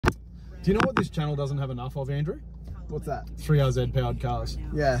Do you know what this channel doesn't have enough of, Andrew? What's that? 3RZ powered cars.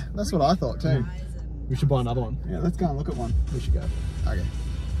 Yeah, that's what I thought too. We should buy another one. Yeah, let's go and look at one. We should go. Okay.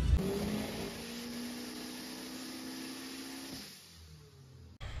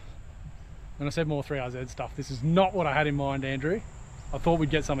 When I said more 3RZ stuff, this is not what I had in mind, Andrew. I thought we'd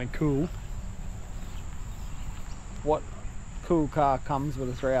get something cool. What cool car comes with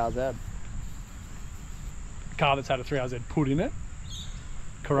a 3RZ? A car that's had a 3RZ put in it.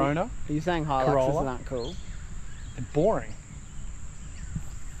 Corona. Are you saying Hiluxes Corolla. aren't cool? They're boring.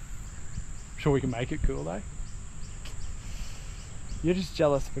 Sure we can make it cool though. You're just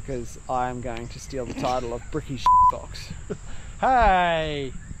jealous because I'm going to steal the title of Bricky Box.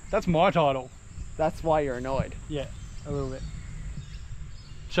 Hey! That's my title. That's why you're annoyed. Yeah, a little bit.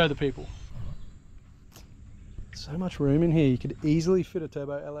 Show the people. So much room in here. You could easily fit a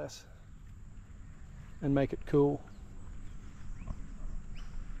turbo LS and make it cool.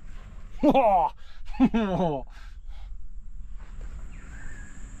 Which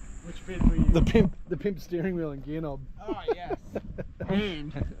bit were you? The pimp steering wheel and gear knob. Oh yes.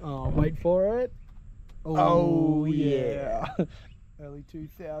 And oh, wait for it. Oh, yeah. Early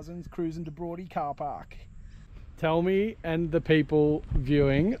 2000s, cruising to Broady car park. Tell me and the people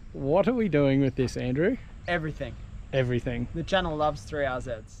viewing, what are we doing with this, Andrew? everything. Everything. The channel loves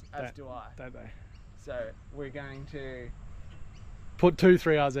 3RZs, as do I. Don't they? So we're going to put 2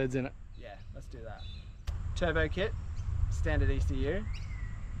 3RZs in it. Yeah, let's do that. Turbo kit, standard ECU.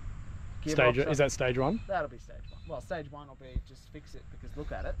 Stage, is that stage 1? That'll be stage 1. Well, stage 1 will be just fix it, because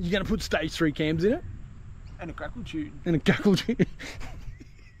look at it. You're going to put stage 3 cams in it? And a crackle tune. And a crackle tune.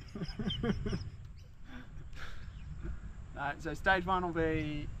 No, so stage 1 will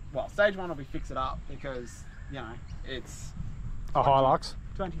be, well, stage 1 will be fix it up, because, you know, it's a Hilux.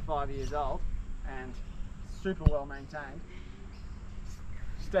 25 years old and super well maintained.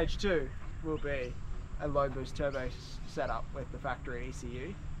 Stage 2 will be a low boost turbo setup with the factory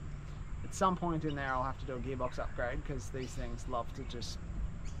ECU. At some point in there I'll have to do a gearbox upgrade, because these things love to just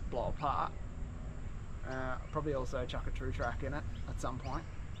blow apart. Probably also chuck a true track in it at some point,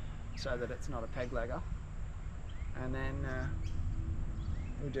 so that it's not a peg legger. And then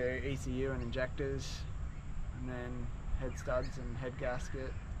we'll do ECU and injectors, and then head studs and head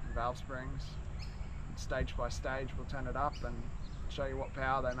gasket and valve springs. And stage by stage we'll turn it up and show you what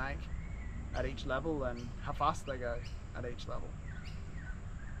power they make at each level and how fast they go at each level.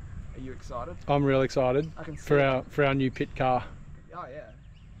 Are you excited? I'm real excited I can see for our new pit car. Oh yeah.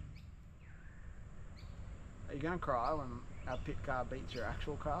 Are you going to cry when our pit car beats your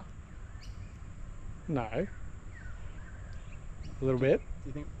actual car? No. A little bit. Do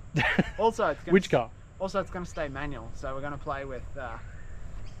you think? Also, it's going Which car? Also, it's going to stay manual, so we're going to play with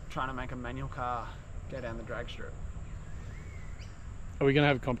trying to make a manual car go down the drag strip. Are we going to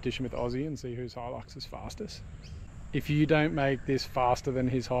have a competition with Aussie and see whose Hilux is fastest? If you don't make this faster than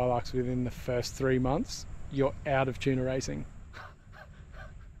his Hilux within the first 3 months, you're out of tuner racing.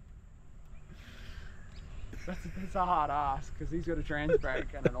 That's a hard ask, because he's got a trans brake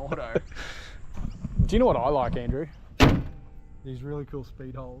and an auto. Do you know what I like, Andrew? These really cool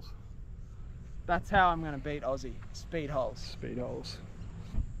speed holes. That's how I'm going to beat Aussie. Speed holes. Speed holes.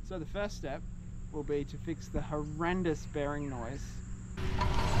 So the first step will be to fix the horrendous bearing noise.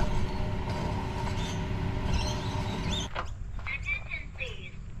 Attention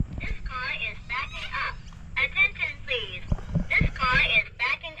please. This car is backing up. Attention please. This car is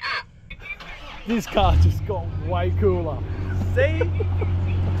backing up. Attention please. This car just got way cooler. See?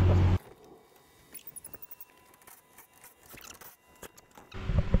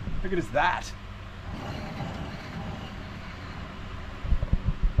 Look at that.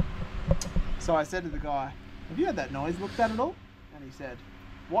 So I said to the guy, have you had that noise looked at all? And he said,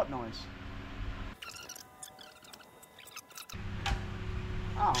 what noise?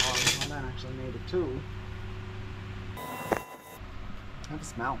 Oh, well, I don't actually need a tool. Have a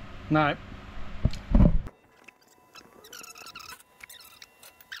smell. No.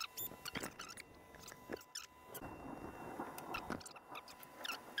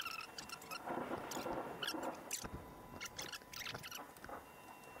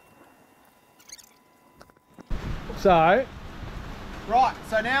 So, Right,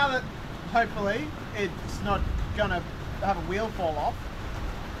 so now that hopefully it's not gonna have a wheel fall off,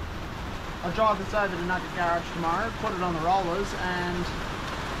 I'll drive this over to Nugget Garage tomorrow, put it on the rollers and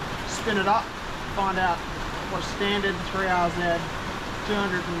spin it up, find out what a standard 3RZ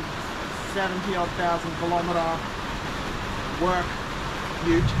 270 odd thousand kilometre work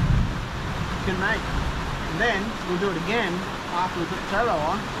ute can make. And then we'll do it again after we put the turbo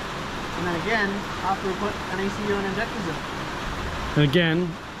on, and then again after we put an ECU and injectors in it. and again,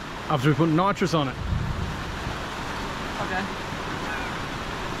 After we put nitrous on it. Okay.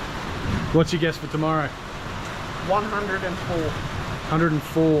 What's your guess for tomorrow? 104.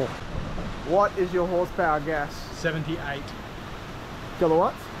 104. What is your horsepower guess? 78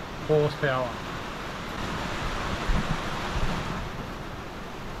 Kilowatts? horsepower.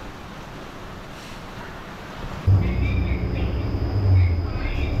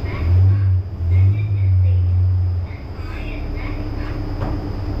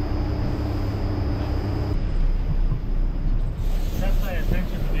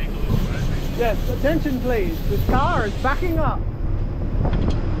 Yes, attention please. This car is backing up.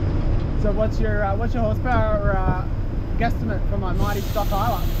 So what's your horsepower guesstimate for my mighty stock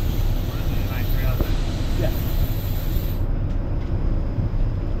Hilux? Yeah.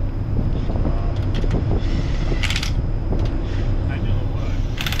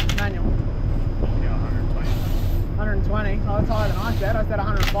 Manual. Yeah, 120. 120. Oh, that's higher than I said. I said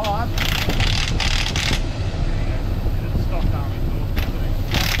 105. It's stock army exhaust, I think.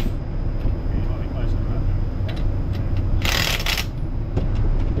 You might be closer to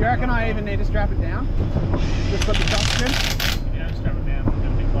that. You reckon I even need to strap it down? Just put the shocks in? Yeah, strap it down.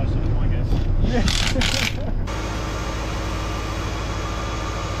 It'll be closer to my guess. Yeah.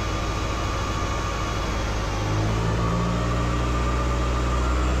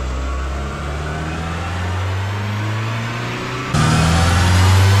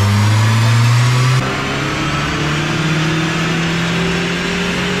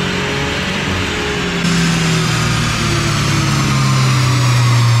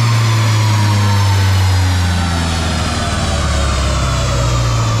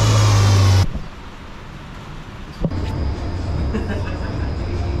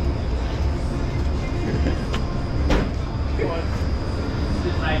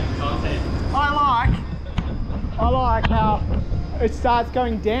 I like how it starts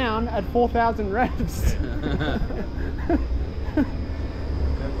going down at 4,000 reps. That's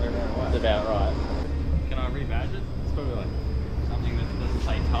about right. Can I rebadge it? It's probably like something that doesn't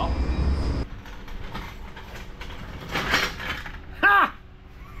say top. Ha!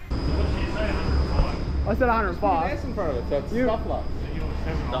 I said 105. S in front of it, so it's You- stuff luck. You're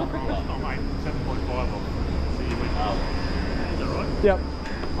 7 Stop it. Oh, mate, 7.5 off. So you went. Is that right? Yep.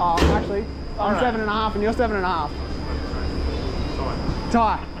 Oh, actually, I'm Alright. 7.5 and you're 7.5. Sorry.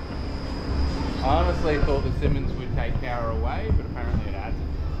 Tie. I honestly thought the Simmons would take power away, but apparently it hasn't.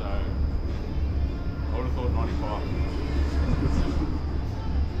 So I would have thought 95.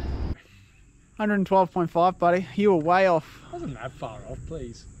 112.5, buddy. You were way off. Wasn't that far off,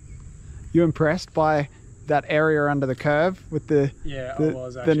 please. You impressed by that area under the curve with the Yeah, the, I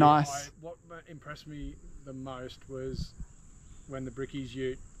was actually. the nice. What impressed me the most was when the Bricky's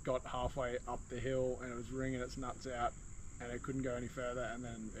ute got halfway up the hill and it was wringing its nuts out and it couldn't go any further, and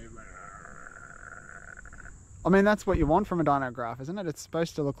then it went. I mean, that's what you want from a dyno graph, isn't it? It's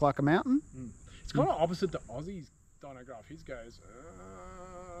supposed to look like a mountain. It's kind of opposite to Aussie's dyno graph. His goes.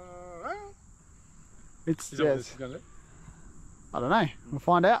 It's Is that what yes. this is going to do? I don't know. We'll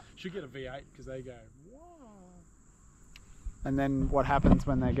find out. Should get a V8 because they go. Whoa. And then what happens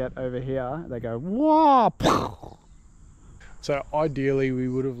when they get over here? They go whoa. So ideally we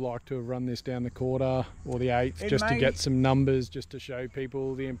would have liked to have run this down the quarter or the eighth just to may- get some numbers, just to show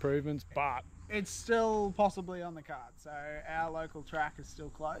people the improvements, but It's still possibly on the card. So our local track is still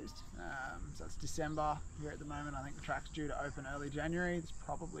closed. So it's December here at the moment. I think the track's due to open early January. This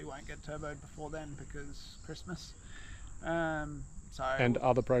probably won't get turboed before then because Christmas. and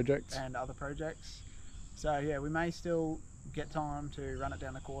other projects. and other projects. So yeah, we may still get time to run it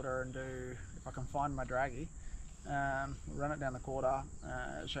down the quarter and do, if I can find my draggy, we'll run it down the quarter,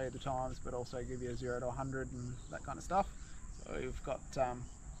 show you the times, but also give you a 0 to 100 and that kind of stuff. So we've got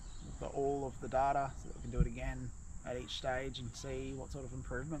all of the data so that we can do it again at each stage and see what sort of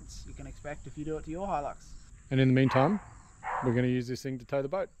improvements you can expect if you do it to your Hilux. And in the meantime, we're going to use this thing to tow the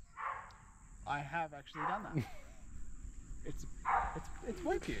boat. I have actually done that. It's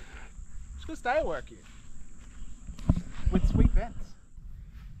work you. It's gonna stay at work you. With sweet vents.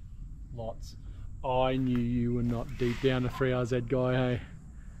 Lots. I knew you were not deep down a 3RZ guy, hey?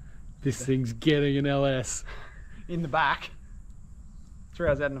 This thing's getting an LS. In the back.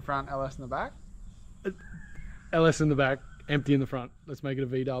 3RZ in the front, LS in the back. LS in the back, empty in the front. Let's make it a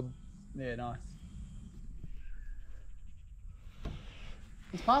V-dub. Yeah, nice.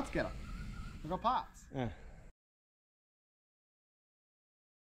 There's parts getter. We've got parts. Yeah.